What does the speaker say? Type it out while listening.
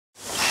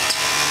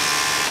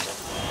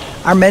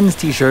Our men's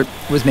t-shirt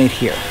was made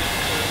here,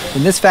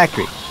 in this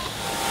factory,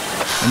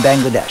 in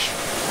Bangladesh.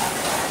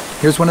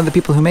 Here's one of the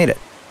people who made it.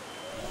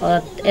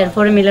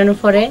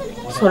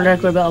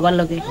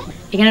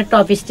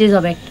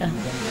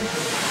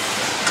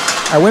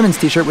 Our women's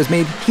t-shirt was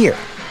made here,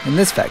 in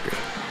this factory,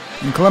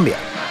 in Colombia.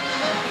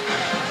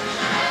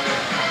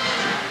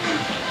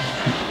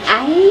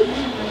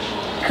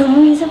 ¿Cómo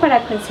hizo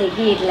para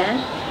conseguirla?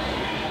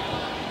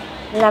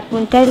 La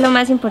punta es lo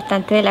más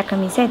importante de la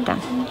camiseta.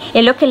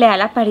 Es lo que le da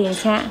la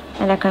apariencia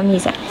a la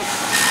camisa.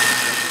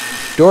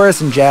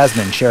 Doris and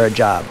Jasmine share a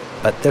job,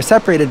 but they're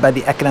separated by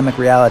the economic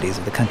realities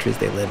of the countries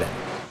they live in.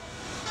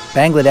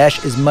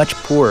 Bangladesh is much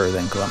poorer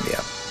than Colombia.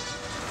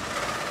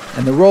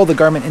 And the role the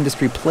garment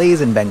industry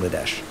plays in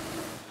Bangladesh,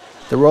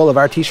 the role of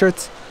our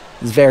t-shirts,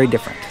 is very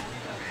different.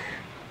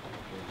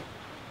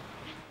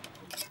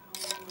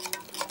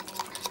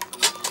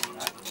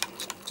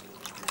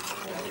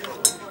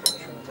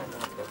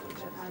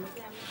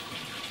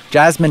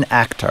 Jasmine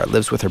Akhtar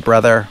lives with her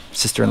brother,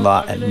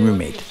 sister-in-law, and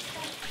roommate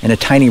in a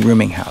tiny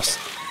rooming house.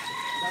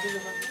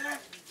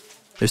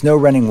 There's no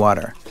running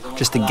water,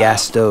 just a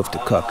gas stove to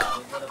cook.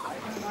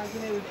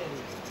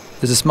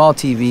 There's a small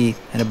TV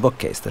and a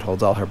bookcase that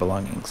holds all her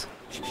belongings.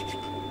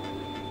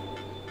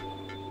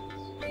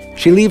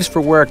 She leaves for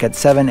work at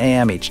 7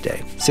 a.m. each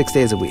day, 6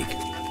 days a week.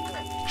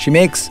 She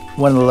makes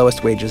one of the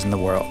lowest wages in the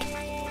world,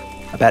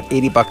 about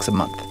 $80 a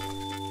month.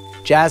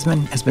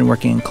 Jasmine has been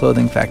working in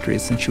clothing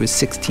factories since she was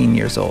 16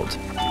 years old.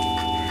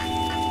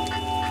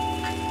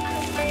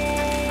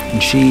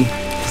 And she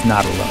is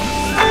not alone.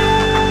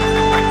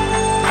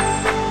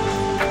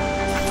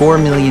 4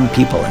 million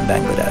people in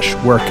Bangladesh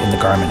work in the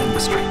garment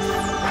industry.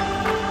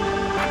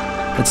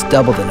 That's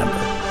double the number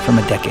from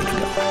a decade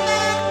ago.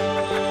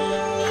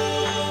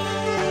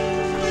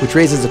 Which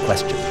raises a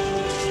question.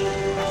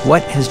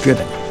 What has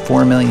driven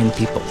 4 million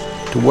people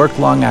to work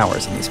long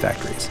hours in these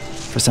factories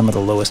for some of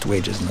the lowest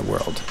wages in the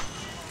world?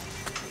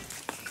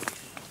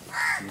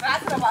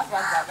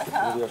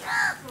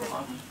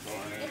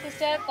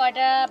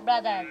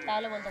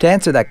 To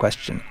answer that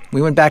question,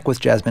 we went back with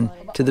Jasmine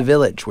to the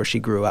village where she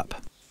grew up.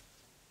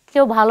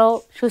 কেউ ভালো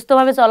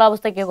সুস্থভাবে চলা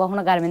অবস্থায় কেউ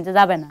কখনো গার্মেন্টসে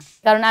যাবে না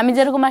কারণ আমি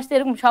যেরকম আসছি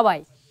এরকম সবাই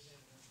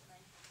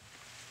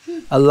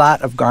A lot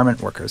of garment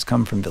workers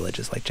come from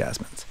villages like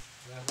Jasmine's,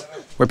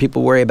 where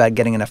people worry about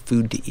getting enough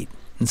food to eat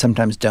and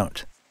sometimes don't,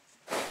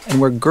 and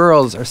where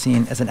girls are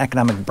seen as an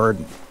economic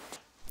burden.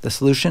 The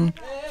solution?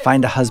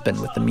 Find a husband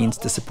with the means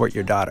to support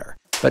your daughter.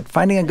 But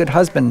finding a good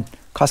husband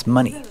costs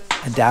money,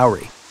 a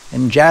dowry.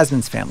 In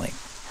Jasmine's family,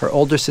 her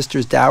older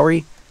sister's dowry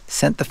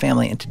sent the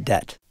family into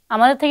debt.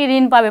 আমাদের থেকে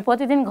ঋণ পাবে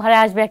প্রতিদিন ঘরে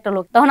আসবে একটা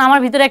লোক তখন আমার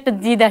ভিতরে একটা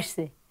জিদ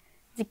আসছে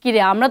যে কি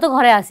রে আমরা তো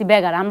ঘরে আছি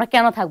বেকার আমরা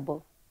কেন থাকবো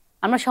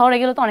আমরা শহরে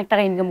গেলে তো অনেক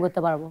টাকা ইনকাম করতে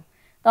পারবো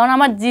তখন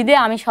আমার জিদে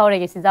আমি শহরে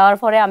গেছি যাওয়ার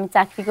পরে আমি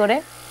চাকরি করে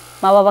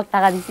মা বাবাকে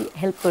টাকা দিছি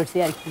হেল্প করছি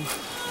আর কি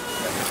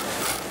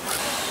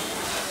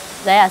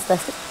যাই আস্তে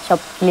আস্তে সব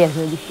ক্লিয়ার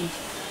হয়ে গেছে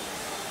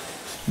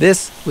This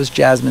was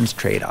Jasmine's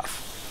trade-off.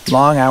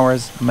 Long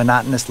hours, a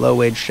monotonous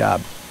low-wage job.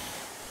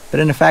 But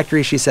in a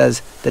factory, she says,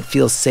 that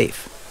feels safe,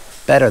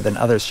 better than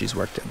others she's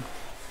worked in.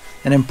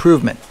 An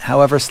improvement,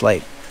 however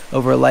slight,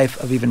 over a life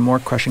of even more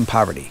crushing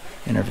poverty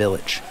in her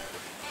village.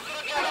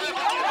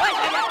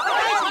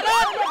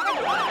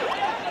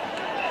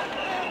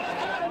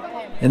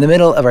 In the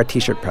middle of our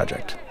t-shirt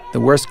project,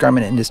 the worst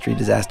garment industry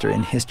disaster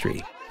in history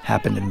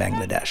happened in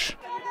Bangladesh.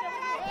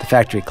 The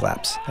factory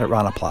collapse at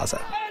Rana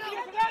Plaza.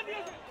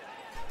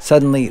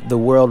 Suddenly,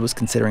 the world was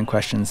considering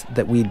questions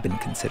that we'd been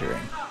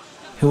considering.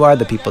 Who are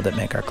the people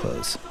that make our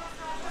clothes?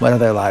 What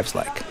are their lives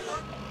like?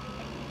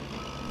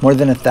 More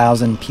than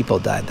 1,000 people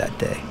died that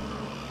day.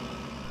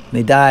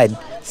 They died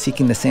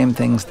seeking the same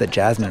things that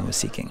Jasmine was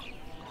seeking.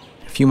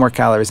 A few more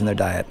calories in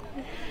their diet,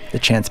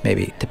 the chance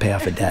maybe to pay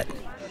off a debt.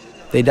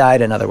 They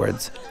died, in other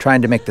words,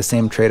 trying to make the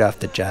same trade-off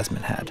that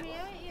Jasmine had,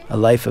 a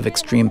life of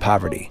extreme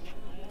poverty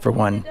for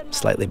one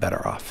slightly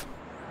better off.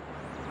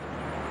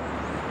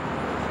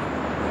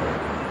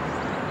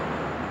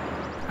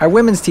 Our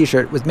women's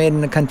t-shirt was made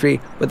in a country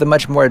with a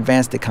much more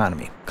advanced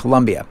economy,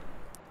 Colombia.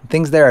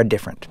 Things there are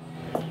different.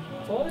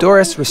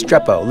 Doris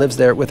Restrepo lives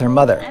there with her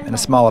mother in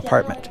a small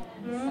apartment.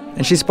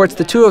 And she supports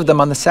the two of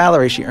them on the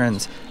salary she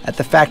earns at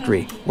the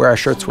factory where our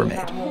shirts were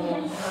made.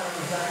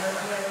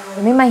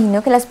 Me imagino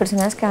que las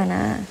personas que van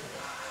a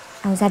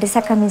usar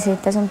esa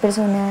camiseta son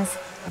personas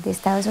de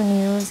Estados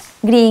Unidos,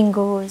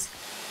 gringos,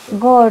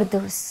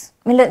 gordos.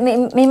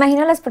 Me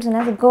imagino a las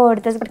personas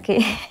gordas porque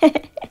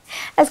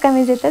las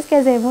camisetas que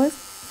hacemos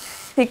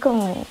así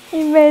como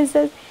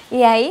inmensas.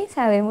 Y ahí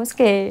sabemos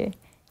que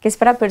es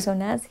para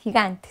personas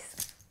gigantes.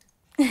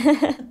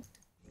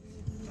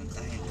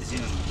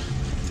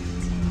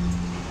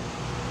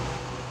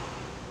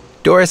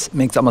 Doris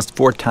makes almost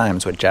 4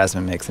 times what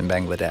Jasmine makes in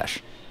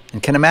Bangladesh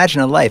and can imagine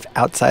a life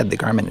outside the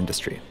garment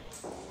industry.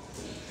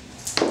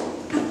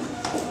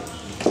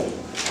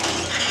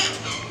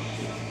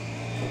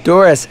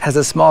 Doris has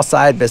a small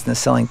side business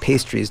selling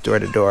pastries door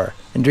to door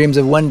and dreams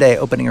of one day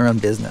opening her own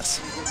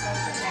business.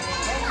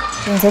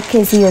 Pienso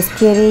que si Dios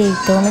quiere y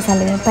todo me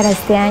sale bien para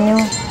este año,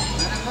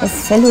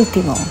 Es el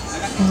último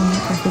en mi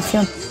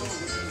profesión.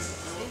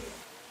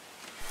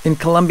 In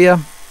Colombia,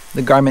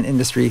 the garment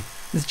industry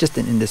is just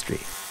an industry.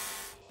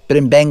 But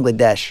in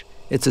Bangladesh,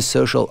 it's a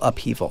social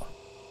upheaval.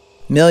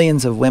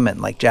 Millions of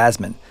women like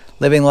Jasmine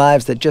living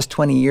lives that just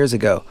 20 years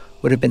ago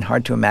would have been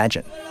hard to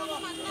imagine.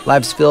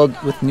 Lives filled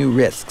with new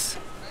risks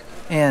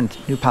and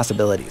new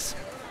possibilities.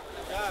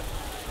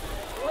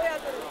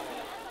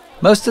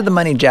 Most of the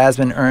money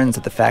Jasmine earns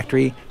at the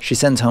factory, she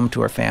sends home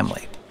to her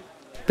family.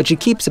 But she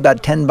keeps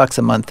about $10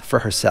 a month for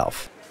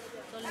herself,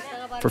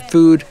 for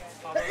food,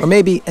 or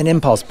maybe an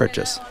impulse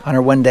purchase on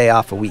her one day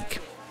off a week.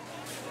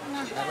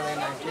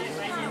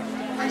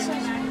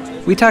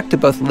 We talked to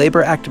both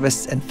labor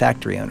activists and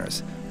factory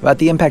owners about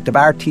the impact of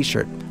our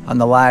T-shirt on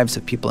the lives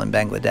of people in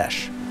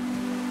Bangladesh.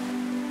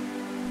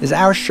 Is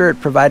our shirt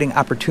providing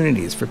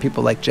opportunities for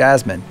people like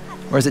Jasmine,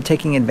 or is it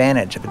taking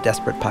advantage of a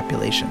desperate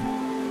population?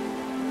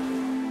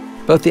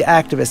 Both the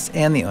activists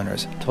and the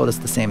owners told us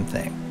the same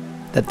thing,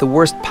 that the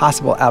worst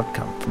possible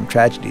outcome from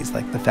tragedies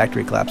like the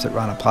factory collapse at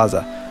Rana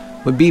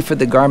Plaza would be for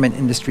the garment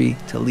industry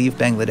to leave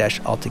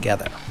Bangladesh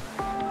altogether.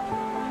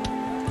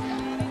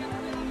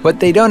 What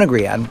they don't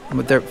agree on,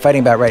 what they're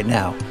fighting about right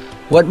now,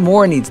 what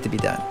more needs to be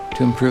done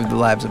to improve the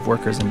lives of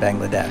workers in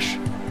Bangladesh?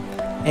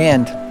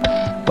 And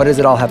what does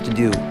it all have to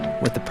do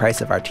with the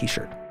price of our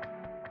T-shirt?